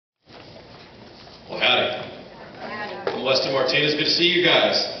Howdy. I'm Weston Martinez. Good to see you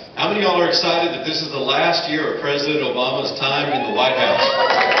guys. How many of y'all are excited that this is the last year of President Obama's time in the White House?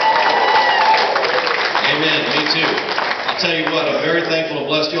 Amen. Me too. I'll tell you what, I'm very thankful and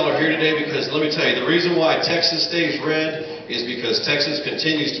blessed y'all are here today because let me tell you, the reason why Texas stays red is because Texas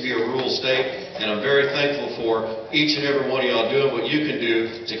continues to be a rural state, and I'm very thankful for each and every one of y'all doing what you can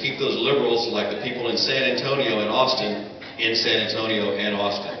do to keep those liberals, like the people in San Antonio and Austin, in San Antonio and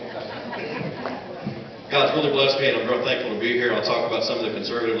Austin. God's really blessed me, and I'm real thankful to be here. I'll talk about some of the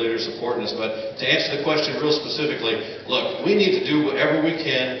conservative leaders supporting us, but to answer the question real specifically, look, we need to do whatever we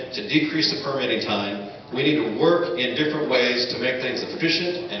can to decrease the permitting time. We need to work in different ways to make things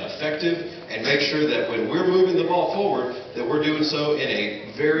efficient and effective and make sure that when we're moving the ball forward, that we're doing so in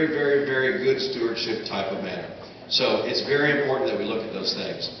a very, very, very good stewardship type of manner. So it's very important that we look at those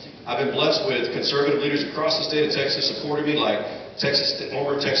things. I've been blessed with conservative leaders across the state of Texas supporting me, like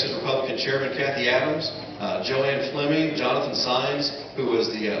former Texas Republican Chairman Kathy Adams, Joanne Fleming, Jonathan Sines, who was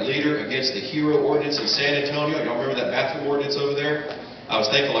the leader against the HERO ordinance in San Antonio. Y'all remember that bathroom ordinance over there? I was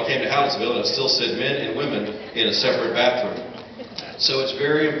thankful I came to Hallettsville and it still said men and women in a separate bathroom. So it's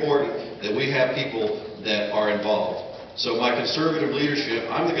very important that we have people that are involved. So my conservative leadership,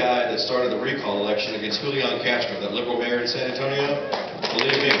 I'm the guy that started the recall election against Julian Castro, that liberal mayor in San Antonio.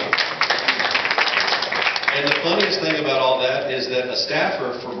 Believe me. And the funniest thing about all that is that a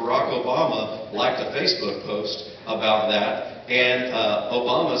staffer for Barack Obama liked a Facebook post about that, and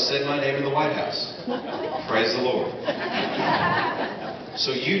Obama said my name in the White House. Praise the Lord.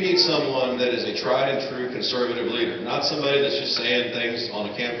 So you need someone that is a tried and true conservative leader, not somebody that's just saying things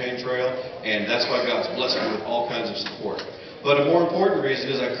on a campaign trail, and that's why God's blessed me with all kinds of support. But a more important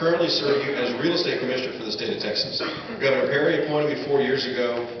reason is I currently serve you as a real estate commissioner for the state of Texas. Governor Perry appointed me 4 years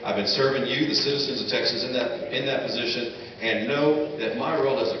ago. I've been serving you, the citizens of Texas, in that position, and know that my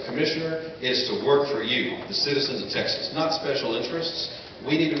role as a commissioner is to work for you, the citizens of Texas, not special interests.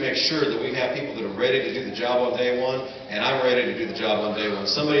 We need to make sure that we have people that are ready to do the job on day one, and I'm ready to do the job on day one.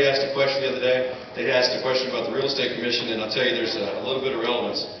 Somebody asked a question the other day. They asked a question about the Real Estate Commission, and I'll tell you there's a little bit of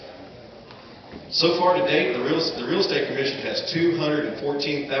relevance. So far to date, the Real Estate Commission has 214,000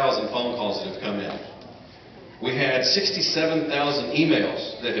 phone calls that have come in. We had 67,000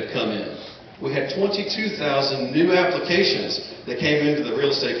 emails that have come in. We had 22,000 new applications that came into the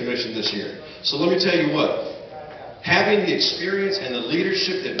Real Estate Commission this year. So let me tell you what. Having the experience and the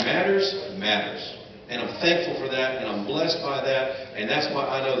leadership that matters, matters. And I'm thankful for that, and I'm blessed by that, and that's why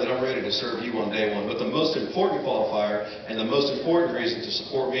I know that I'm ready to serve you on day one. But the most important qualifier and the most important reason to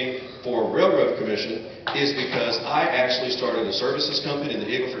support me for Railroad Commission is because I actually started a services company in the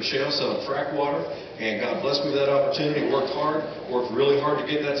Eagle Ford Shale selling frack water, and God blessed me with that opportunity, worked really hard to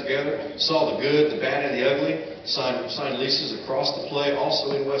get that together, saw the good, the bad, and the ugly, signed leases across the play,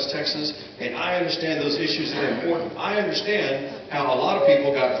 also in West Texas, and I understand those issues that are important. I understand how a lot of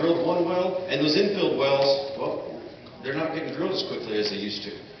people got drilled one well, and those infilled wells, well, they're not getting drilled as quickly as they used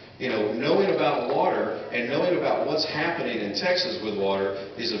to. You know, knowing about water and knowing about what's happening in Texas with water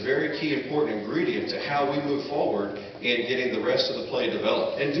is a very key important ingredient to how we move forward in getting the rest of the play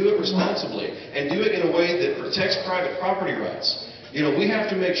developed. And do it responsibly, and do it in a way that protects private property rights. You know, we have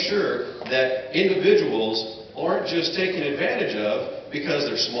to make sure that individuals aren't just taken advantage of because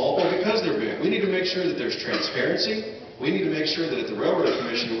they're small or because they're big. We need to make sure that there's transparency. We need to make sure that at the Railroad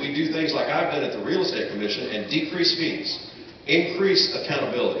Commission we do things like I've done at the Real Estate Commission and decrease fees, increase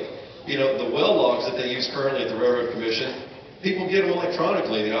accountability. You know, the well logs that they use currently at the Railroad Commission, people get them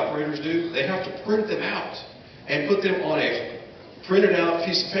electronically, the operators do. They have to print them out and put them on a printed out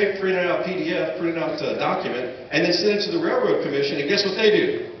piece of paper, printed out PDF, printed out document, and then send it to the Railroad Commission, and guess what they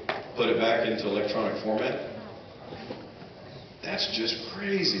do? Put it back into electronic format. That's just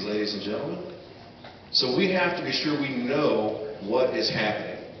crazy, ladies and gentlemen. So we have to be sure we know what is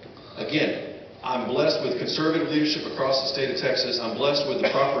happening. Again, I'm blessed with conservative leadership across the state of Texas. I'm blessed with the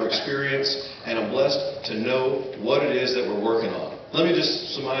proper experience, and I'm blessed to know what it is that we're working on. Let me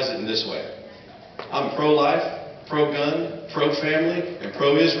just surmise it in this way. I'm pro-life, pro-gun, pro-family, and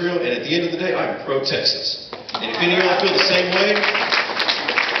pro-Israel, and at the end of the day, I'm pro-Texas. And if any of y'all feel the same way,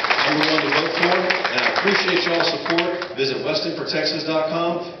 I'm the one to vote for, and I appreciate y'all's support. Visit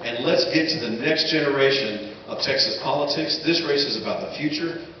WestonForTexas.com, and let's get to the next generation of Texas politics. This race is about the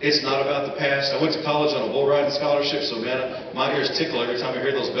future. It's not about the past. I went to college on a bull riding scholarship, so man, my ears tickle every time I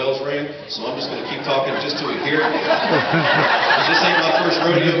hear those bells ring, so I'm just going to keep talking just till we hear it. This ain't my first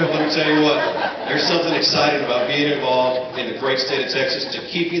rodeo, but let me tell you what, there's something exciting about being involved in the great state of Texas, to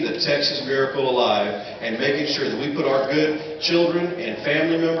keeping the Texas miracle alive and making sure that we put our good children and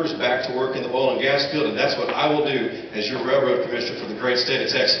family members back to work in the oil and gas field, and that's what I will do as your Railroad Commissioner for the great state of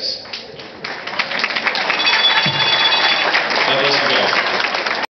Texas.